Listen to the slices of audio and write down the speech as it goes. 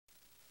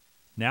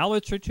Now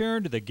let's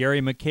return to the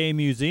Gary McKay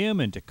Museum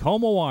in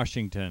Tacoma,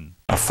 Washington.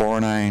 A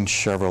 409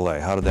 Chevrolet,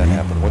 how did that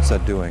happen? What's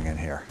that doing in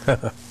here?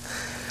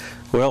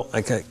 Well,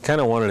 I kind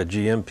of wanted a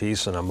GM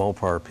piece and a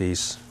Mopar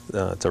piece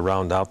to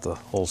round out the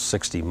whole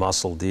 60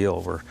 muscle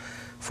deal where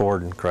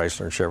Ford and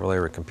Chrysler and Chevrolet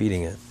were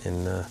competing it.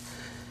 And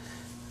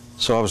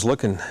so I was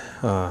looking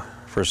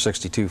for a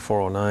 62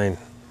 409.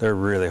 They're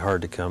really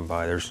hard to come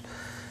by.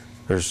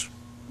 There's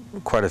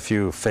quite a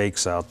few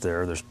fakes out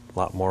there. There's a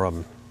lot more of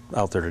them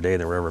out there today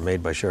than were ever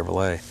made by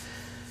Chevrolet.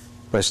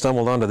 But I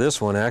stumbled onto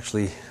this one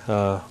actually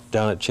down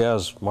at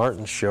Chaz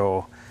Martin's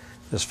show.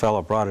 This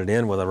fellow brought it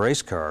in with a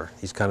race car.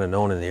 He's kind of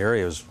known in the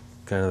area as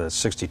kind of the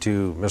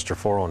 62 Mr.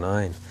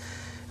 409.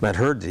 And I'd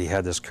heard that he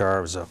had this car.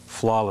 It was a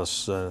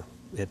flawless,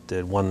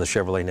 it won the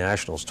Chevrolet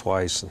Nationals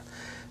twice.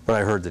 But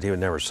I heard that he would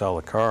never sell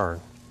the car.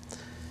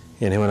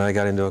 And him and I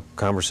got into a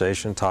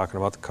conversation talking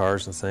about the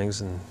cars and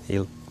things, and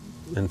he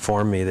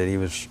informed me that he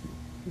was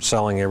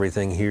selling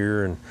everything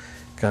here and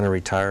kind of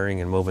retiring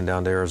and moving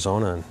down to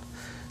Arizona, and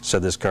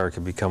said this car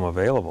could become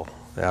available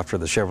after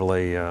the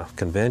Chevrolet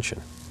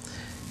convention.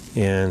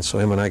 And so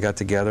him and I got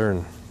together,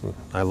 and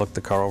I looked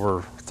the car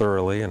over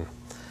thoroughly,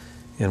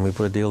 and we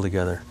put a deal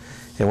together.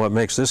 And what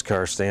makes this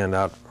car stand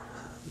out,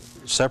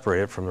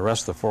 separate it from the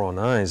rest of the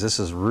 409s, this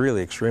is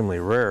really extremely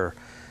rare.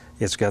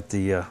 It's got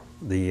the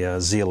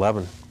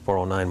Z11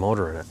 409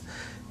 motor in it,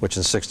 which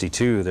in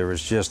 '62 there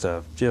was just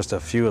a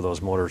few of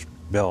those motors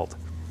built,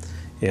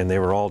 and they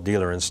were all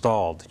dealer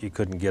installed. You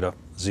couldn't get a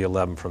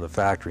Z11 from the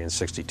factory in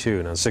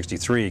 '62. Now in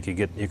 '63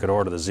 you could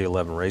order the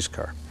Z11 race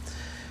car,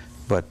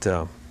 but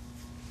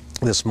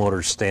this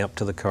motor's stamped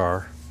to the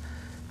car,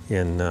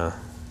 and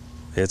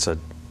it's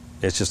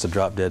just a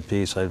drop dead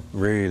piece. I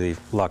really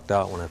lucked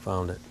out when I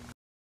found it.